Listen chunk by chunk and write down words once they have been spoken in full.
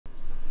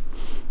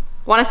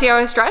Want to see how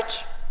I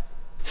stretch?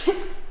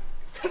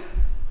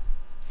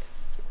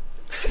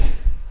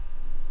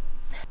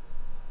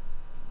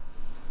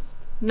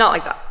 Not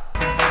like that.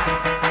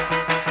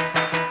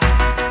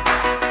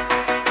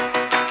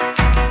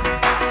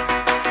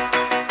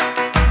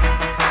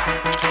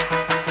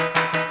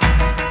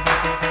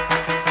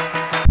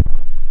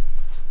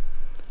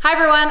 Hi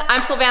everyone,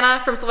 I'm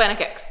Silvana from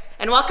SilvanaKicks,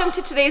 and welcome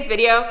to today's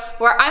video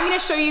where I'm going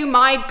to show you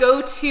my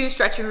go-to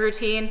stretching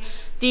routine,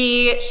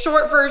 the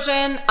short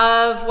version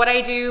of what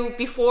I do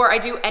before I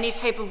do any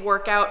type of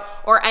workout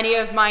or any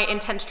of my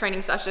intense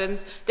training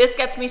sessions. This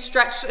gets me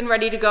stretched and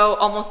ready to go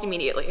almost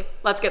immediately.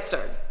 Let's get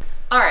started.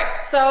 All right,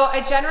 so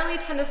I generally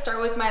tend to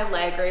start with my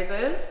leg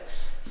raises.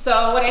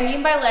 So what I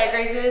mean by leg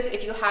raises,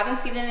 if you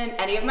haven't seen it in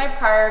any of my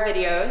prior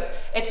videos,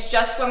 it's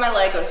just when my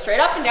leg goes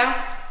straight up and down.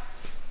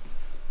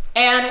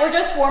 And we're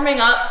just warming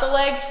up the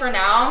legs for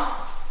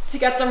now to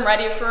get them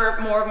ready for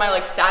more of my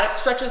like static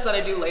stretches that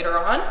I do later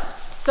on.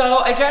 So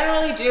I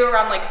generally do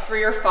around like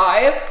 3 or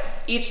 5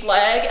 each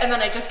leg, and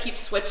then I just keep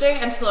switching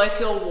until I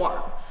feel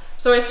warm.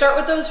 So I start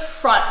with those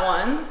front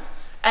ones,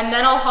 and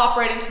then I'll hop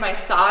right into my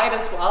side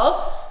as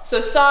well. So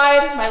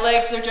side, my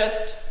legs are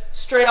just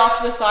straight off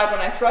to the side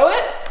when I throw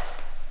it.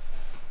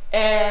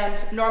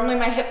 And normally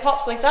my hip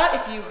pops like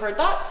that, if you heard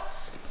that.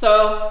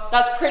 So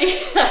that's pretty,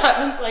 that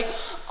happens like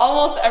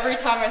almost every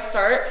time I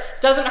start.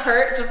 Doesn't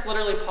hurt, just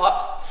literally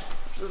pops,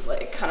 which is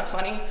like kind of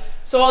funny.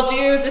 So I'll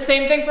do the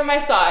same thing for my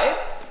side.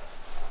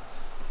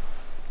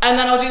 And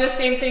then I'll do the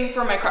same thing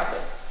for my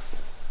crescents.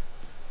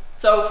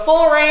 So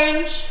full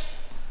range,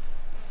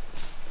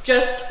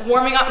 just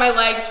warming up my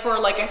legs for,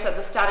 like I said,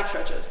 the static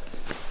stretches.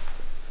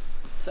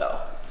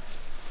 So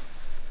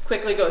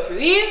quickly go through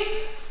these.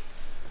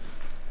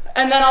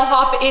 And then I'll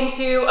hop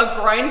into a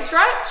groin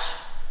stretch.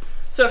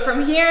 So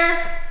from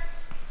here,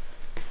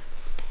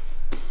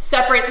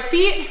 separate the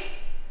feet,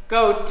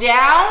 go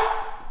down,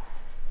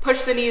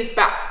 push the knees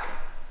back.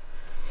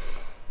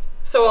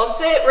 So I'll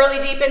sit really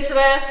deep into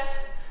this,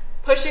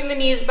 pushing the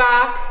knees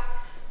back,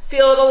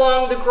 feel it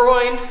along the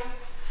groin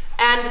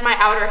and my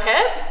outer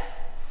hip.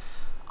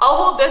 I'll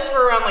hold this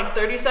for around like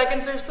 30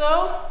 seconds or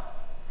so.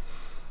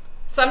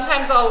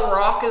 Sometimes I'll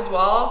rock as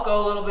well,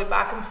 go a little bit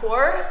back and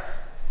forth,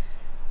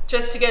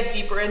 just to get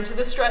deeper into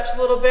the stretch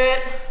a little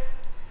bit.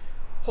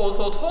 Hold,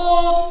 hold,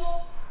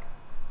 hold.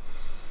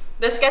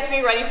 This gets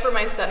me ready for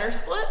my center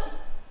split.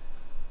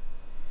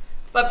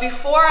 But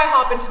before I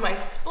hop into my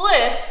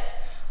splits,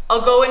 I'll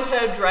go into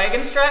a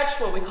dragon stretch,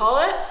 what we call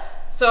it.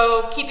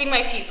 So keeping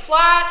my feet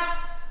flat,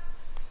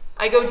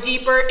 I go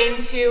deeper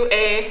into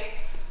a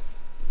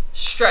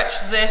stretch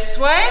this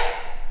way,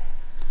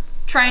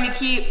 trying to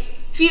keep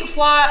feet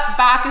flat,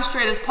 back as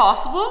straight as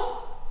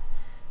possible.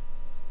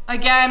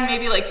 Again,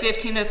 maybe like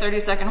 15 to 30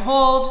 second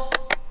hold,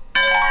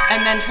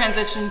 and then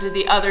transition to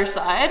the other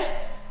side.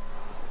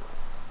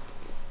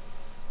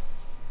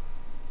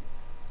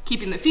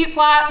 Keeping the feet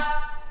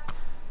flat,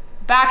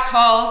 back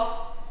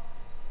tall,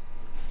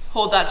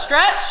 hold that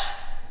stretch.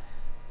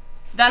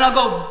 Then I'll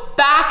go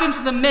back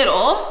into the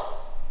middle,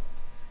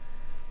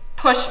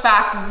 push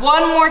back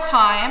one more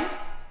time.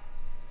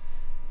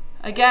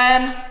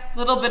 Again, a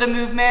little bit of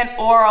movement,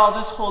 or I'll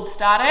just hold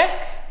static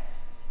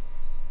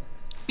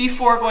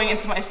before going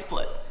into my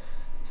split.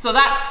 So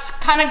that's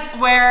kind of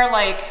where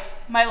like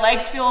my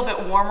legs feel a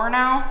bit warmer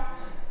now.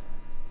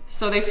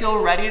 So they feel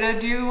ready to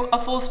do a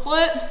full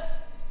split.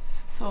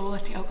 So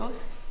let's see how it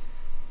goes.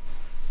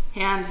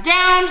 Hands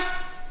down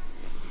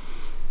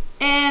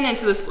and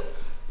into the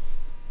splits.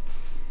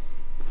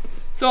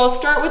 So I'll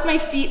start with my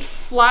feet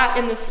flat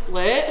in the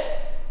split,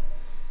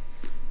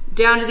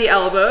 down to the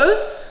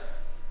elbows.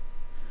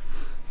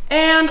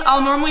 And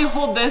I'll normally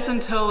hold this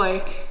until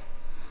like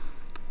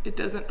it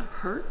doesn't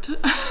hurt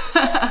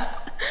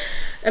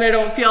and I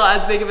don't feel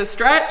as big of a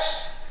stretch.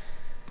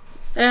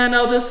 And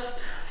I'll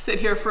just sit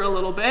here for a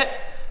little bit,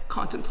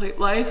 contemplate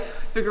life,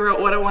 figure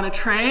out what I want to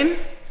train,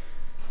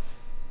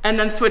 and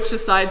then switch to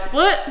side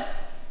split.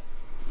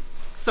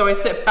 So I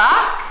sit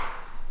back,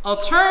 I'll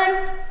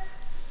turn,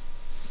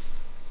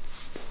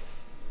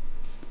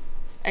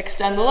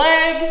 extend the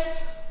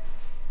legs,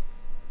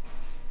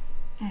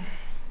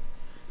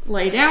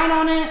 lay down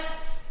on it,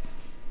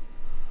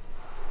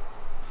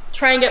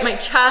 try and get my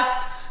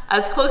chest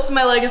as close to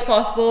my leg as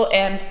possible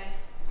and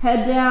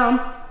head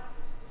down.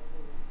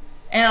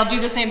 And I'll do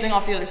the same thing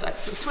off the other side.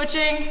 So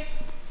switching,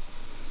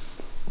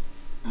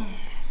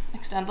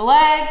 extend the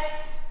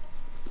legs,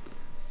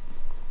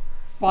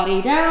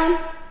 body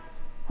down,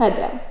 head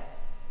down.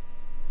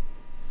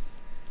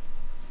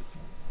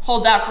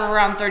 Hold that for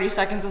around 30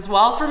 seconds as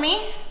well for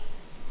me.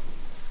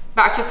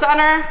 Back to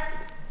center.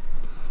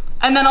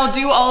 And then I'll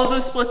do all of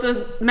those splits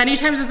as many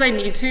times as I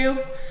need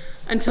to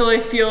until I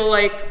feel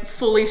like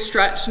fully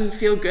stretched and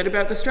feel good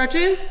about the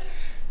stretches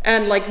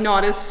and like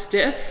not as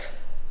stiff.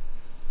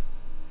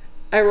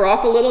 I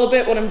rock a little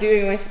bit when I'm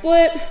doing my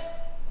split,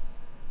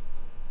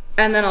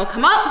 and then I'll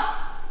come up.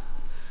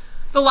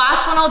 The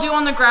last one I'll do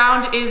on the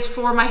ground is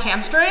for my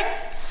hamstring.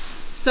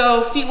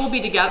 So feet will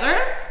be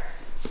together.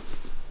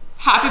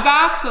 Happy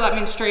back, so that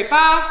means straight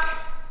back.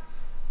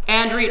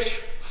 and reach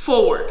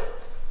forward.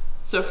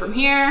 So from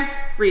here,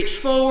 reach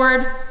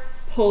forward,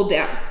 pull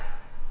down.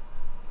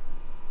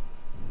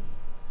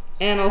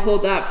 And I'll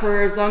hold that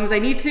for as long as I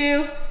need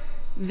to.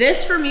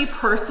 This for me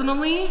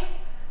personally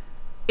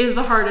is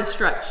the hardest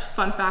stretch.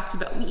 Fun fact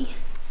about me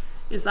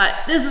is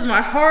that this is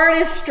my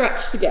hardest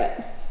stretch to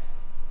get.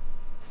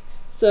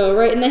 So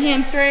right in the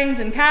hamstrings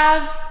and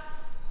calves,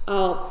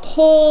 I'll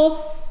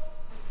pull,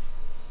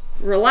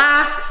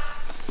 relax,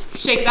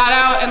 shake that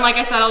out. And like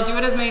I said, I'll do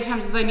it as many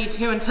times as I need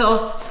to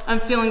until I'm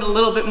feeling a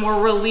little bit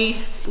more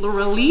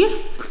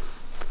release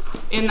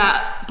in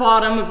that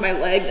bottom of my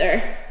leg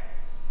there.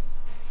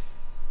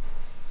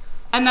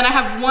 And then I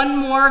have one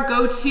more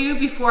go-to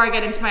before I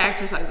get into my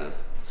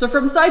exercises. So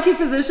from side kick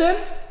position,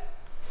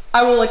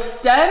 I will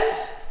extend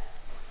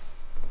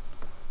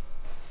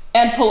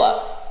and pull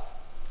up.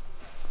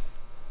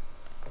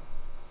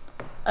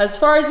 As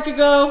far as it could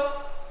go,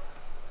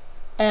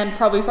 and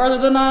probably farther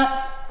than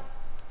that.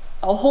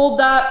 I'll hold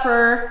that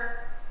for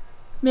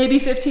maybe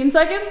 15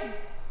 seconds.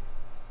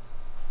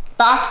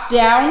 Back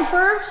down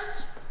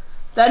first,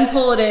 then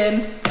pull it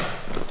in,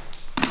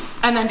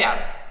 and then down.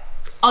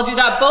 I'll do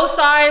that both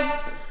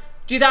sides.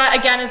 Do that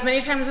again as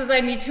many times as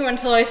I need to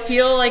until I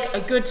feel like a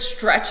good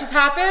stretch has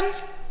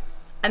happened.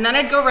 And then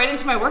I'd go right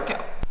into my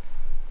workout.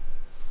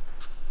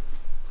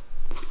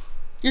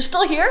 You're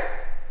still here?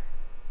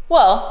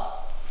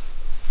 Well,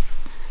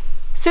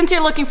 since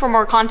you're looking for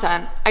more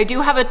content, I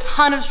do have a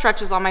ton of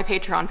stretches on my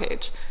Patreon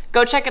page.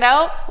 Go check it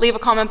out, leave a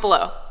comment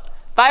below.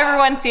 Bye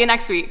everyone, see you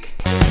next week.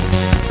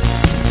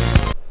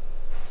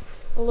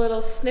 A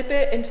little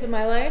snippet into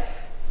my life.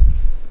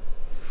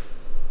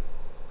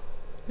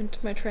 Into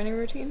my training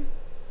routine,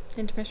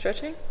 into my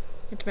stretching,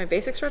 into my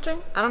basic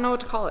stretching. I don't know what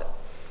to call it.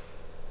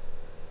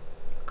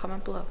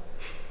 Comment below.